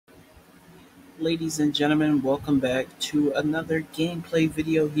Ladies and gentlemen, welcome back to another gameplay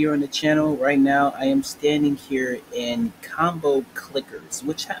video here on the channel. Right now, I am standing here in Combo Clickers,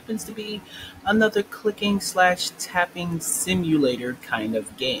 which happens to be another clicking slash tapping simulator kind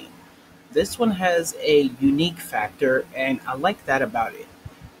of game. This one has a unique factor, and I like that about it.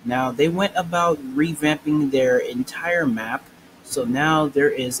 Now, they went about revamping their entire map, so now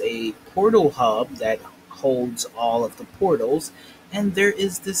there is a portal hub that holds all of the portals, and there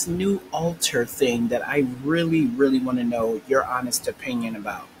is this new altar thing that I really want to know your honest opinion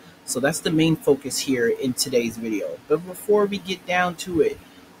about. So that's the main focus here in today's video. But before we get down to it,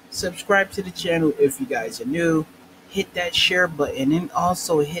 subscribe to the channel if you guys are new, hit that share button, and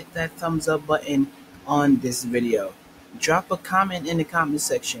also hit that thumbs up button on this video. Drop a comment in the comment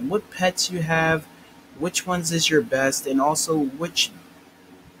section what pets you have, which ones is your best, and also which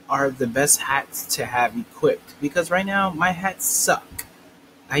are the best hats to have equipped, because right now my hats suck.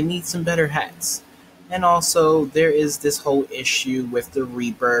 I need some better hats. And also, there is this whole issue with the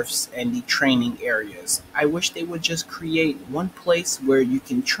rebirths and the training areas. I wish they would just create one place where you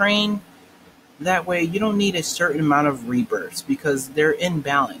can train. That way you don't need a certain amount of rebirths because they're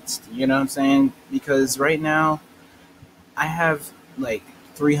imbalanced. You know what I'm saying? Because right now I have like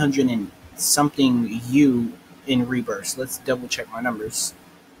 300 and something U in rebirths. Let's double check my numbers.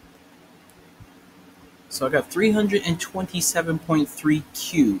 So I got 327.3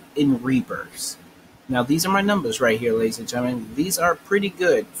 Q in rebirths. Now these are my numbers right here, ladies and gentlemen. These are pretty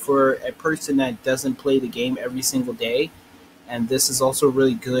good for a person that doesn't play the game every single day. And this is also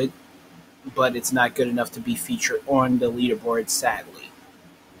really good, but it's not good enough to be featured on the leaderboard, sadly.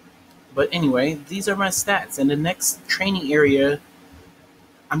 But anyway, these are my stats. In the next training area,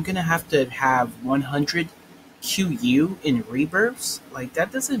 I'm going to have 100 QU in rebirths. Like,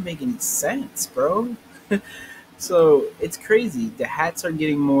 that doesn't make any sense, bro. So it's crazy. The hats are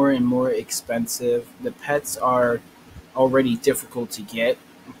getting more and more expensive. The pets are already difficult to get,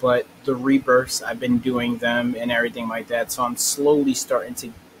 but the rebirths, I've been doing them and everything like that. So I'm slowly starting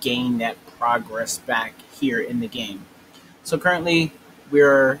to gain that progress back here in the game. So currently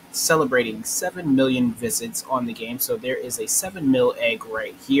we're celebrating 7 million visits on the game. So there is a 7 mil egg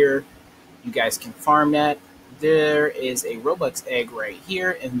right here. You guys can farm that. There is a Robux egg right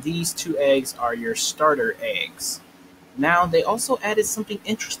here, and these two eggs are your starter eggs. Now, they also added something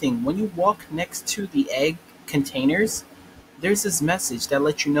interesting. When you walk next to the egg containers, there's this message that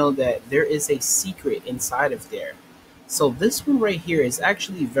lets you know that there is a secret inside of there. So this one right here is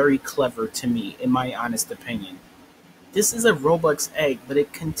actually very clever to me, in my honest opinion. This is a Robux egg, but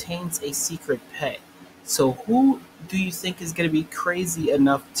it contains a secret pet. So who do you think is going to be crazy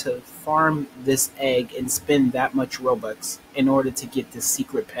enough to farm this egg and spend that much Robux in order to get this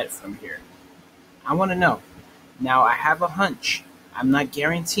secret pet from here? I want to know. Now, I have a hunch. I'm not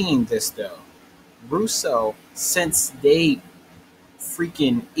guaranteeing this, though. Russo, since they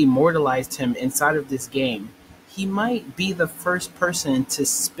freaking immortalized him inside of this game, he might be the first person to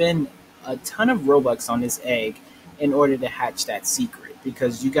spend a ton of Robux on this egg in order to hatch that secret.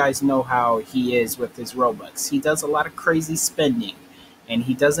 Because you guys know how he is with his Robux. He does a lot of crazy spending, and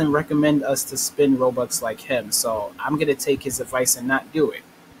he doesn't recommend us to spend Robux like him. So I'm going to take his advice and not do it.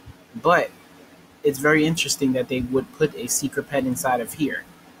 But it's very interesting that they would put a secret pet inside of here.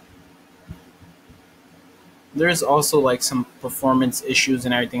 There's also like some performance issues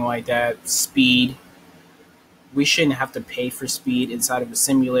and everything like that. Speed. We shouldn't have to pay for speed inside of a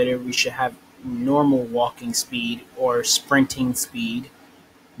simulator. We should have normal walking speed or sprinting speed.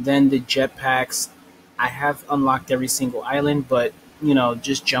 Then the jetpacks. I have unlocked every single island, but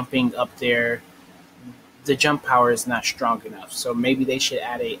just jumping up there, the jump power is not strong enough. So maybe they should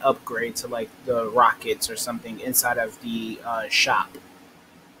add a upgrade to like the rockets or something inside of the shop.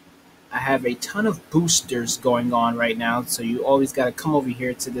 I have a ton of boosters going on right now, so you always got to come over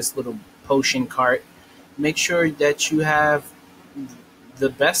here to this little potion cart. Make sure that you have the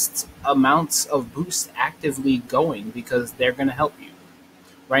best amounts of boosts actively going, because they're going to help you.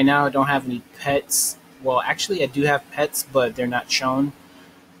 Right now I don't have any pets. Well, actually I do have pets, but they're not shown.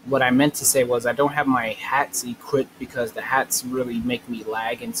 What I meant to say was I don't have my hats equipped because the hats really make me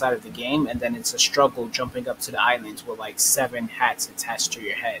lag inside of the game, and then it's a struggle jumping up to the islands with like 7 hats attached to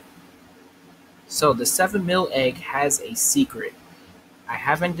your head. So the 7 mil egg has a secret. I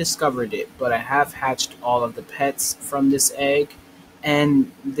haven't discovered it, but I have hatched all of the pets from this egg,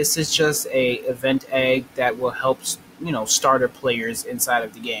 and this is just a event egg that will help starter players inside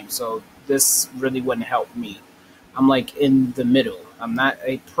of the game. So this really wouldn't help me. I'm like in the middle. I'm not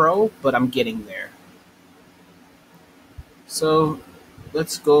a pro, but I'm getting there. So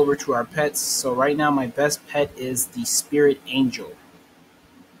let's go over to our pets. So right now my best pet is the Spirit Angel.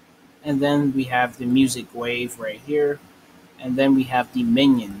 And then we have the music wave right here. And then we have the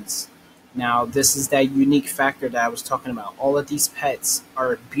minions. Now, this is that unique factor that I was talking about. All of these pets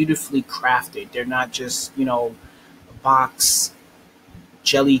are beautifully crafted. They're not just, box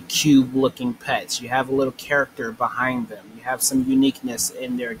jelly cube looking pets. You have a little character behind them. You have some uniqueness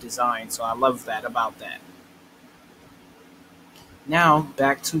in their design. So I love that about that. Now,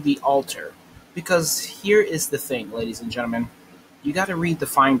 back to the altar. Because here is the thing, ladies and gentlemen. You got to read the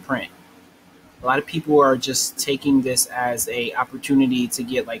fine print. A lot of people are just taking this as a opportunity to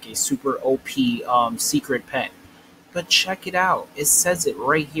get like a super OP secret pet. But check it out. It says it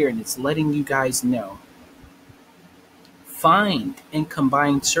right here and it's letting you guys know. Find and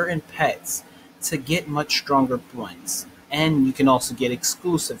combine certain pets to get much stronger ones. And you can also get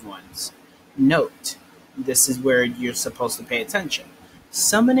exclusive ones. Note, this is where you're supposed to pay attention.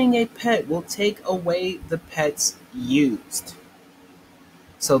 Summoning a pet will take away the pets used.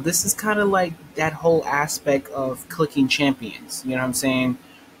 So this is kind of like that whole aspect of clicking champions, you know what I'm saying?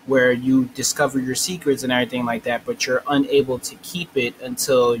 Where you discover your secrets and everything like that, but you're unable to keep it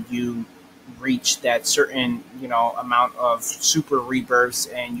until you reach that certain, amount of super rebirths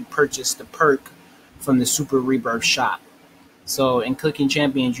and you purchase the perk from the super rebirth shop. So in clicking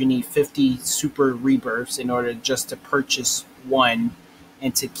champions, you need 50 super rebirths in order just to purchase one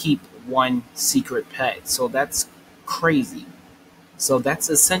and to keep one secret pet. So that's crazy. So that's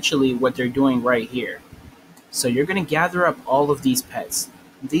essentially what they're doing right here. So you're going to gather up all of these pets.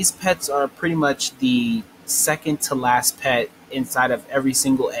 These pets are pretty much the second to last pet inside of every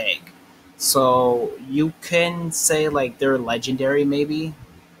single egg. So you can say like they're legendary, maybe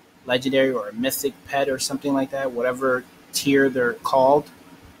legendary or a mythic pet or something like that, whatever tier they're called.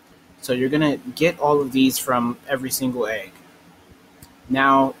 So you're going to get all of these from every single egg.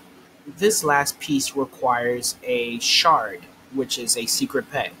 Now, this last piece requires a shard, which is a secret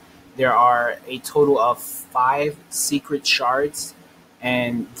pet. There are a total of 5 secret shards,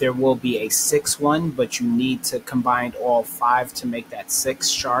 and there will be a 6th one, but you need to combine all 5 to make that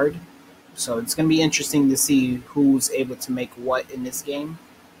 6th shard. So it's going to be interesting to see who's able to make what in this game.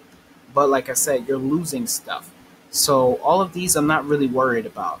 But like I said, you're losing stuff. So all of these I'm not really worried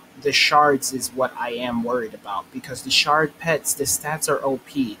about. The shards is what I am worried about because the shard pets, the stats are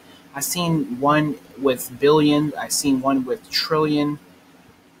OP. I've seen one with billion, I've seen one with trillion,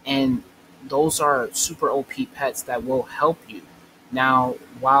 and those are super OP pets that will help you. Now,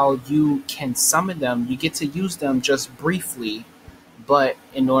 while you can summon them, you get to use them just briefly, but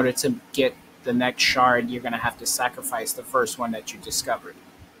in order to get the next shard, you're going to have to sacrifice the first one that you discovered.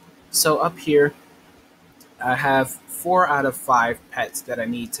 So up here, I have 4 out of 5 pets that I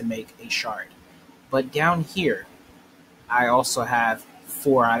need to make a shard. But down here, I also have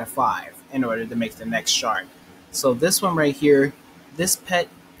 4 out of 5 in order to make the next shard. So this one right here, this pet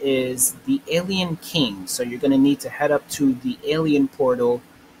is the Alien King. So you're going to need to head up to the Alien Portal,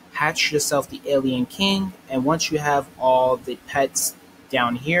 hatch yourself the Alien King, and once you have all the pets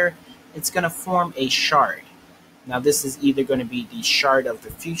down here, it's going to form a shard. Now this is either going to be the Shard of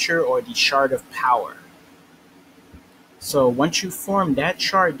the Future or the Shard of Power. So once you form that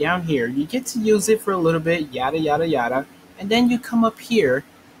shard down here, you get to use it for a little bit, yada, yada, yada. And then you come up here,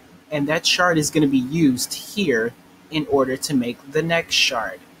 and that shard is going to be used here in order to make the next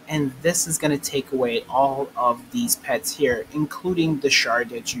shard. And this is going to take away all of these pets here, including the shard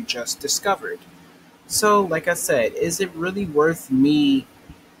that you just discovered. So, like I said, is it really worth me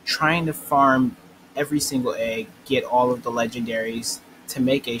trying to farm every single egg, get all of the legendaries to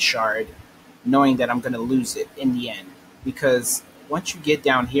make a shard, knowing that I'm going to lose it in the end? Because once you get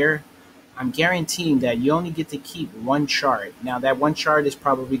down here, I'm guaranteeing that you only get to keep one shard. Now, that one shard is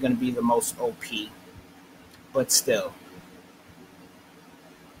probably going to be the most OP, but still.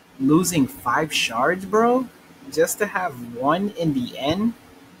 Losing 5 shards, bro, just to have one in the end,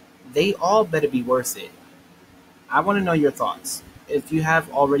 they all better be worth it. I want to know your thoughts. If you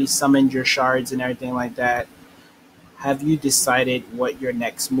have already summoned your shards and everything like that, have you decided what your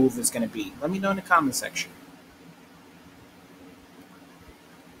next move is going to be? Let me know in the comment section.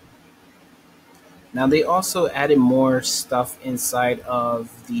 Now they also added more stuff inside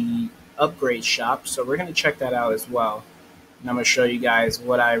of the upgrade shop, so we're going to check that out as well. And I'm going to show you guys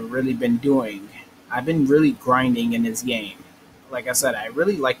what I've really been doing. I've been really grinding in this game. Like I said, I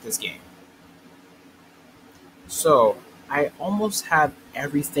really like this game. So I almost have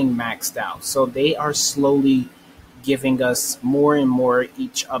everything maxed out. So they are slowly giving us more and more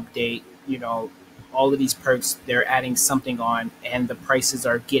each update. All of these perks, they're adding something on, and the prices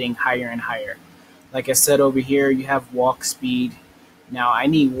are getting higher and higher. Like I said, over here, you have walk speed. Now, I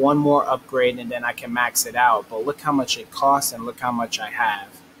need one more upgrade, and then I can max it out. But look how much it costs, and look how much I have.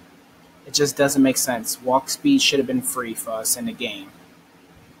 It just doesn't make sense. Walk speed should have been free for us in the game.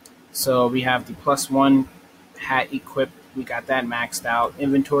 So we have the +1 hat equipped. We got that maxed out.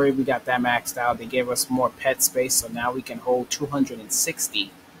 Inventory, we got that maxed out. They gave us more pet space, so now we can hold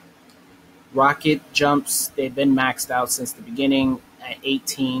 260. Rocket jumps, they've been maxed out since the beginning at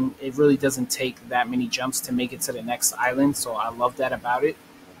 18. It really doesn't take that many jumps to make it to the next island, so I love that about it.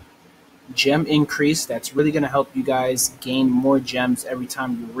 Gem increase, that's really going to help you guys gain more gems every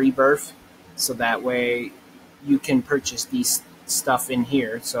time you rebirth, so that way you can purchase these stuff in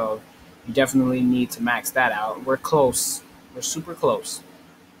here. So you definitely need to max that out. We're close. We're super close.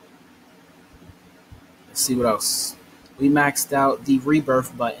 Let's see what else. We maxed out the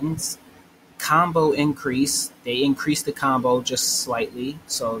rebirth buttons. Combo increase. They increased the combo just slightly,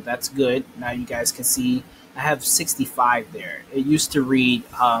 so that's good. Now you guys can see I have 65 there. It used to read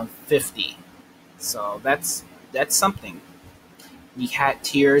 50, so that's something. The hat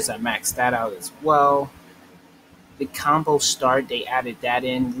tiers, I maxed that out as well. The combo start, they added that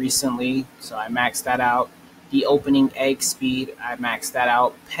in recently, so I maxed that out. The opening egg speed, I maxed that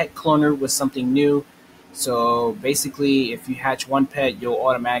out. Pet cloner was something new. So basically, if you hatch one pet, you'll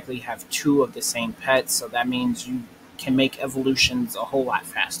automatically have two of the same pet. So that means you can make evolutions a whole lot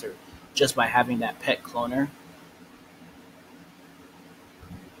faster just by having that pet cloner.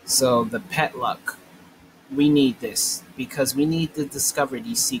 So the pet luck, we need this because we need to discover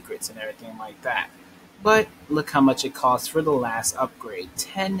these secrets and everything like that. But look how much it costs for the last upgrade,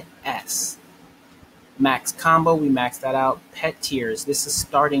 10S. Max combo, we maxed that out. Pet tiers, this is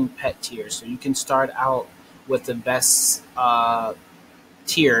starting pet tiers, so you can start out with the best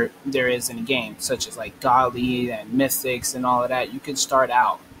tier there is in the game, such as like godly and mythics and all of that. You can start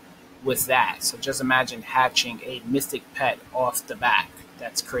out with that. So just imagine hatching a mythic pet off the back.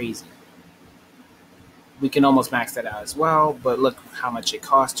 That's crazy. We can almost max that out as well, but look how much it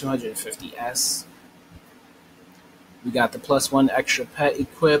costs, 250S. We got the +1 extra pet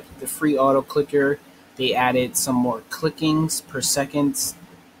equipped, the free auto clicker. They added some more clickings per second,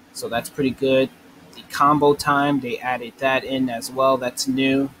 so that's pretty good. The combo time, they added that in as well. That's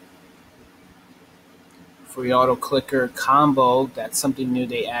new. Free auto clicker combo, that's something new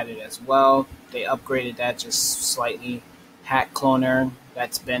they added as well. They upgraded that just slightly. Hat cloner,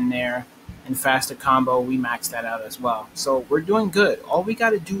 that's been there. And faster combo, we maxed that out as well. So we're doing good. All we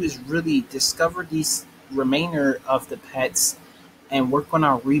got to do is really discover these remainder of the pets and work on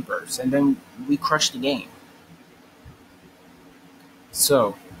our rebirths, and then we crush the game.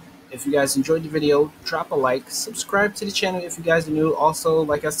 So if you guys enjoyed the video, drop a like, subscribe to the channel if you guys are new. Also,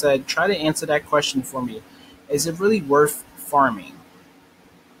 like I said, try to answer that question for me. Is it really worth farming?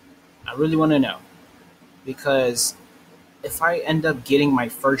 I really want to know, because if I end up getting my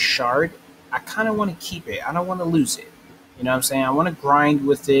first shard, I kind of want to keep it. I don't want to lose it. You know what I'm saying? I want to grind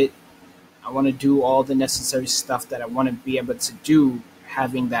with it. I want to do all the necessary stuff that I want to be able to do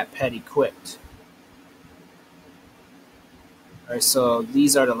having that pet equipped. Alright, so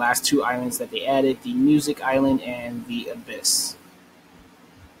these are the last two islands that they added, the Music Island and the Abyss.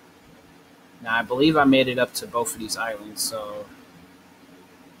 Now I believe I made it up to both of these islands, so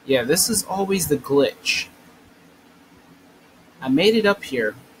yeah, this is always the glitch. I made it up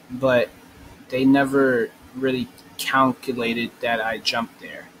here, but they never really calculated that I jumped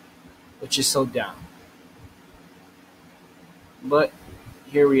there, which is so dumb. But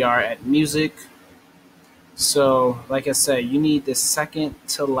here we are at music. So like I said, you need the second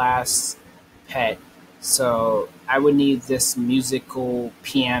to last pet. So I would need this musical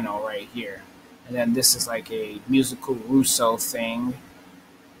piano right here. And then this is like a musical Russo thing.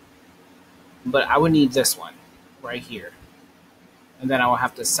 But I would need this one right here. And then I will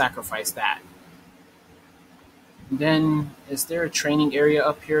have to sacrifice that. Then, is there a training area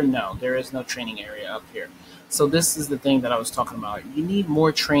up here? No, there is no training area up here. So this is the thing that I was talking about. You need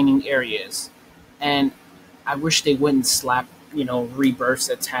more training areas. And I wish they wouldn't slap, rebirths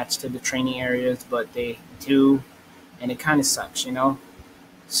attached to the training areas, but they do. And it kind of sucks,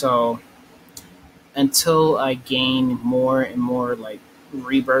 So until I gain more and more, like,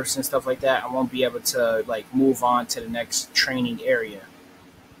 rebirths and stuff like that, I won't be able to, like, move on to the next training area.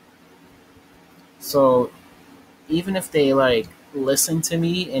 So even if they like listen to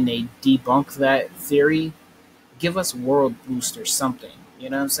me and they debunk that theory, give us world boost or something. You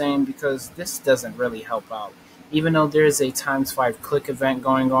know what I'm saying? Because this doesn't really help out. Even though there's a ×5 click event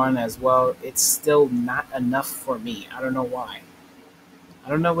going on as well, it's still not enough for me. I don't know why. I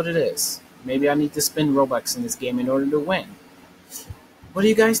don't know what it is. Maybe I need to spend Robux in this game in order to win. What do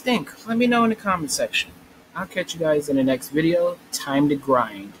you guys think? Let me know in the comment section. I'll catch you guys in the next video. Time to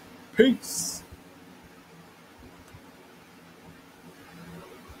grind. Peace.